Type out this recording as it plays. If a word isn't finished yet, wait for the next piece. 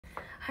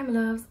Hi my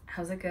loves,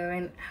 how's it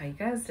going? How you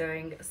guys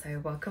doing?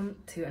 So welcome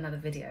to another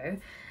video.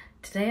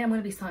 Today I'm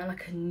going to be starting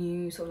like a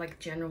new sort of like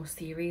general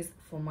series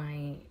for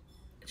my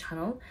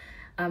channel,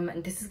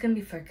 and this is going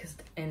to be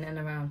focused in and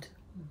around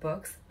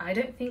books. I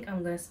don't think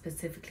I'm going to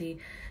specifically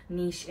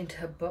niche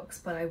into books,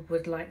 but I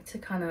would like to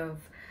kind of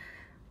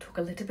talk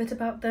a little bit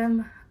about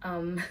them.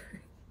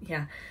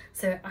 Yeah,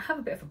 so I have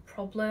a bit of a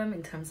problem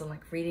in terms of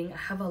like reading. I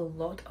have a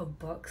lot of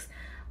books,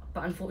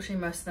 but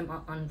unfortunately most of them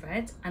are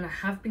unread, and I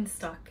have been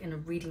stuck in a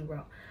reading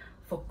rut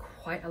for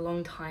quite a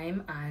long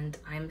time, and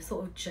I'm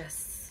sort of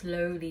just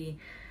slowly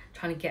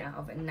trying to get out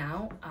of it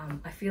now.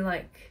 I feel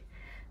like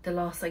the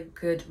last like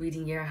good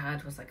reading year I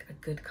had was like a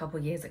good couple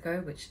years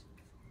ago, which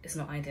is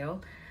not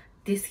ideal.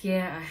 This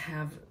year I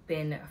have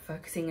been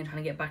focusing and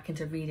trying to get back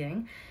into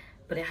reading,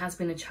 but it has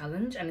been a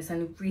challenge, and it's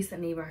only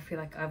recently where I feel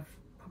like I've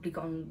probably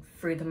gone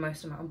through the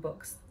most amount of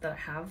books that I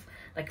have,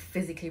 like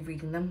physically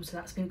reading them, so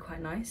that's been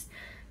quite nice.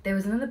 There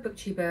was another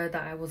booktuber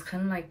that I was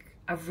kind of like,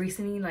 I've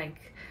recently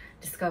like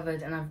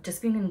discovered, and I've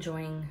just been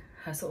enjoying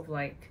her sort of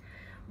like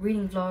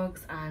reading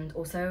vlogs, and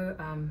also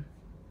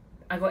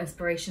I got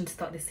inspiration to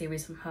start this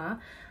series from her.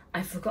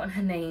 I've forgotten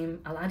her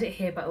name, I'll add it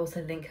here, but I'll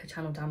also link her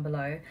channel down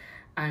below.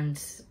 And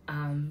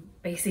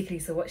basically,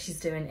 so what she's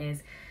doing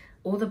is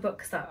all the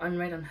books that are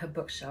unread on her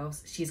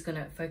bookshelves, she's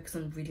gonna focus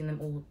on reading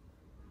them all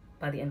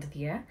by the end of the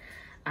year,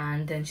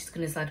 and then she's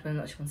gonna decide whether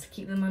or not she wants to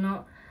keep them or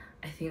not.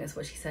 I think that's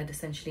what she said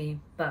essentially,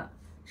 but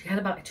she had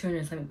about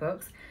 200 something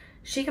books.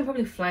 She can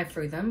probably fly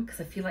through them because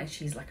I feel like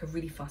she's like a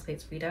really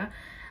fast-paced reader,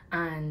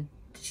 and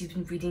she's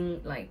been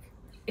reading, like,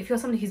 if you're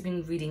somebody who's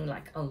been reading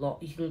like a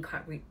lot, you can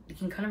kind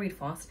of read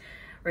fast,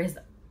 whereas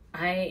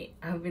I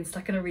have been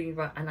stuck in a reading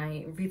rut, and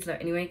I read slow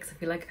anyway because I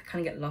feel like I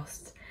kind of get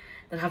lost,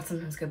 then I have to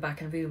sometimes go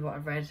back and read what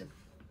I've read.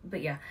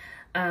 But yeah,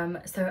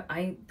 so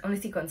I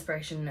honestly got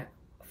inspiration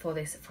for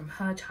this from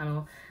her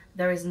channel.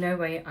 There is no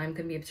way I'm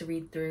gonna be able to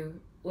read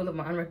through all of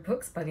my unread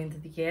books by the end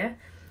of the year,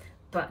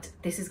 but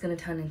this is going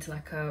to turn into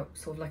like a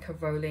sort of like a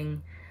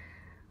rolling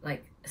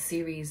like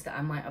series that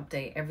I might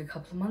update every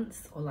couple of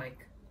months or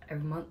like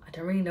every month. I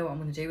don't really know what I'm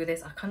going to do with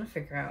this. I kind of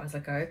figure out as I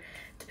go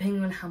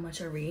depending on how much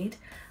I read.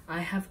 I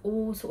have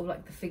all sort of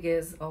like the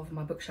figures of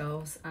my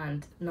bookshelves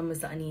and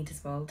numbers that I need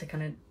as well to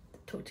kind of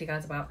talk to you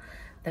guys about.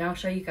 Then I'll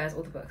show you guys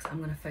all the books I'm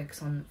going to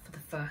focus on for the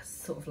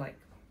first sort of like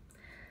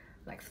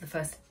for the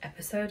first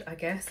episode, I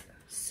guess.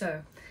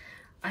 So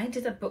I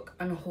did a book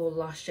unhaul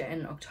last year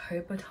in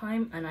October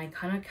time, and I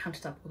kind of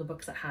counted up all the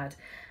books I had.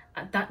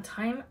 At that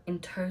time, in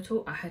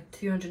total, I had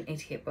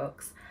 288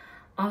 books.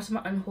 After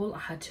my unhaul, I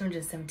had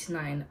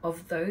 279.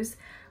 Of those,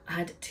 I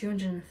had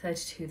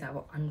 232 that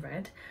were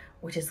unread,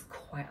 which is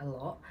quite a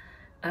lot.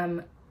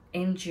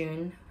 In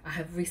June, I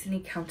have recently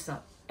counted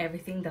up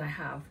everything that I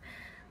have,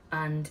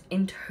 and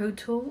in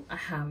total, I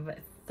have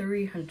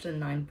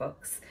 309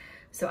 books.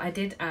 So I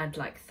did add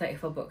like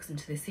 34 books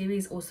into this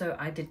series. Also,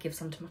 I did give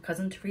some to my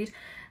cousin to read,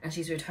 and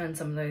she's returned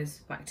some of those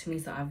back to me,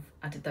 so I've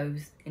added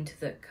those into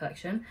the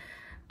collection.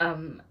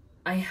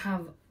 I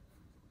have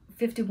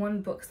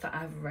 51 books that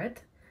I've read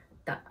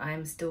that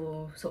I'm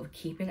still sort of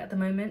keeping at the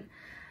moment,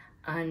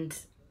 and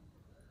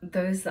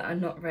those that are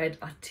not read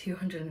are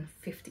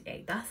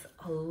 258. That's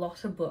a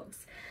lot of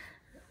books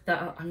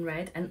that are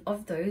unread, and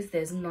of those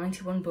there's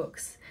 91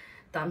 books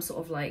that I'm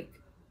sort of like,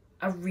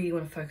 I really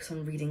want to focus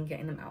on reading,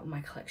 getting them out of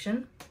my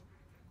collection.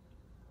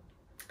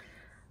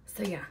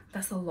 So yeah,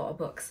 that's a lot of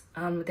books.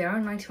 There are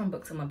 91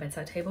 books on my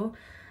bedside table.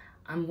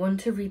 I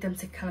want to read them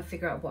to kind of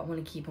figure out what I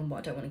want to keep and what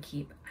I don't want to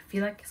keep. I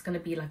feel like it's going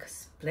to be like a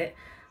split.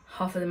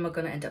 Half of them are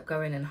going to end up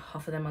going, and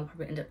half of them I'll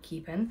probably end up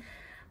keeping.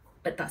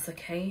 But that's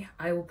okay.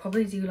 I will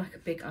probably do like a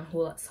big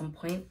unhaul at some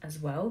point as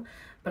well.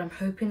 But I'm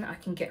hoping I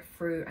can get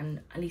through and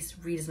at least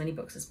read as many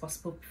books as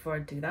possible before I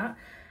do that.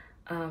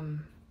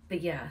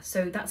 But yeah,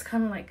 so that's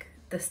kind of like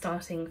the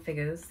starting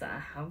figures that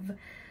I have.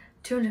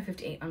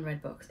 258 unread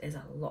books is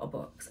a lot of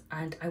books,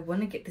 and I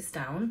want to get this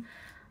down.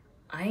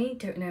 I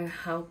don't know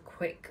how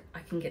quick I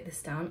can get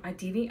this down.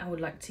 Ideally, I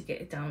would like to get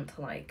it down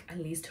to like at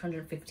least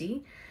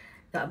 250.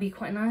 That would be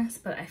quite nice,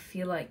 but I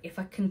feel like if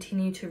I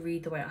continue to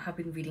read the way I have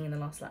been reading in the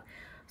last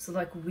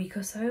like week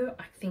or so,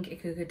 I think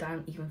it could go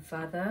down even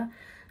further.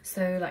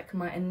 So like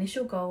my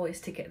initial goal is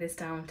to get this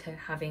down to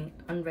having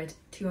unread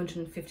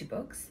 250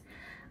 books,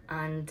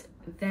 and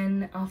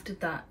then after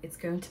that it's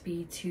going to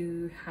be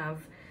to have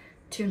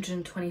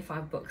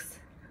 225 books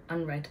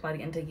unread by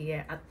the end of the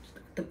year at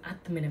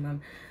the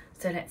minimum.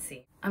 So let's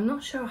see. I'm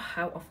not sure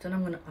how often I'm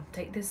going to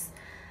update this,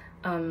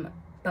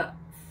 but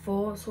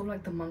for sort of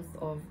like the month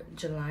of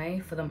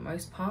July, for the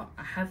most part,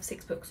 I have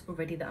 6 books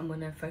already that I'm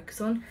going to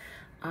focus on.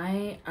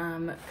 I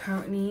am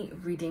currently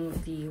reading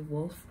the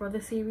Wolf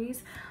Brother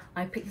series.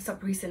 I picked this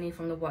up recently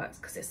from the works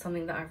because it's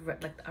something that I've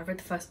read, like I read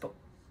the first book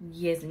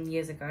years and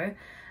years ago,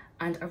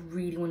 and I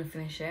really want to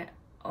finish it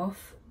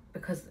off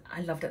because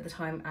I loved it at the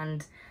time,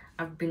 and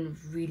I've been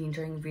really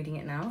enjoying reading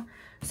it now.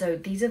 So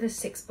these are the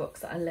 6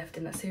 books that I left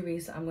in that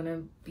series that I'm going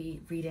to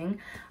be reading.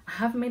 I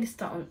have made a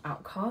start on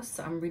Outcast,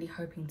 so I'm really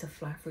hoping to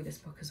fly through this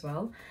book as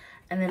well.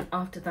 And then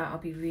after that I'll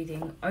be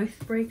reading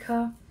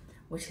Oathbreaker,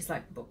 which is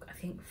like book I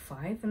think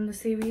 5 in the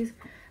series.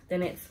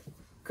 Then it's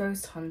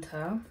Ghost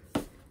Hunter,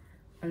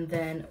 and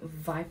then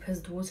Viper's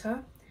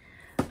Daughter,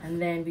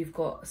 and then we've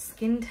got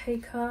Skin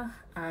Taker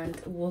and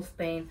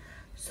Wolfbane.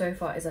 So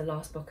far is the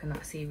last book in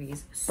that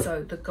series.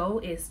 So the goal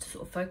is to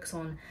sort of focus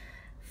on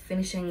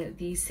finishing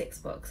these 6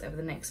 books over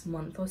the next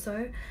month or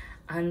so,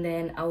 and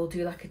then I will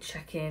do like a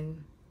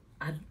check-in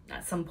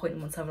at some point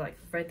once I've like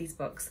read these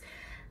books,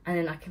 and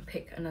then I can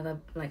pick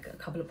another like a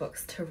couple of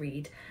books to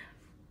read.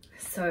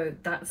 So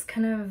that's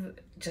kind of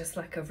just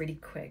like a really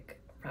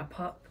quick wrap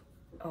up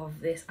of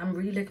this. I'm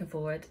really looking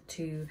forward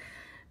to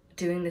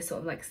doing this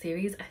sort of like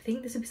series. I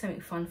think this would be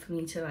something fun for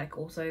me to like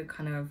also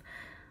kind of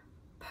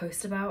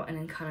post about and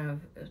then kind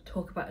of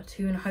talk about it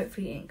too, and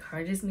hopefully it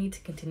encourages me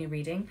to continue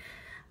reading.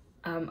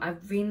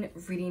 I've been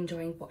really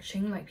enjoying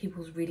watching like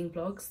people's reading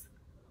blogs,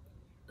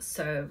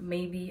 so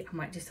maybe I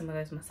might do some of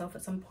those myself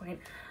at some point.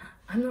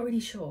 I'm not really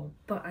sure,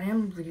 but I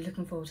am really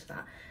looking forward to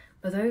that.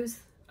 But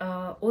those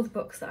are all the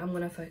books that I'm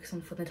going to focus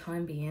on for the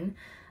time being.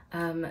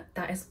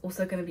 That is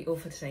also going to be all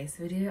for today's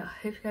video.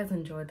 I hope you guys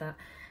enjoyed that.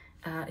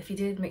 If you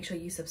did, make sure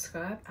you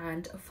subscribe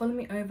and follow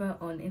me over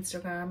on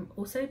Instagram.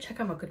 Also check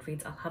out my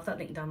Goodreads, I'll have that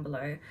link down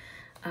below.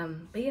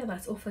 But yeah,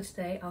 that's all for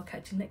today. I'll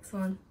catch you next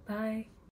one. Bye.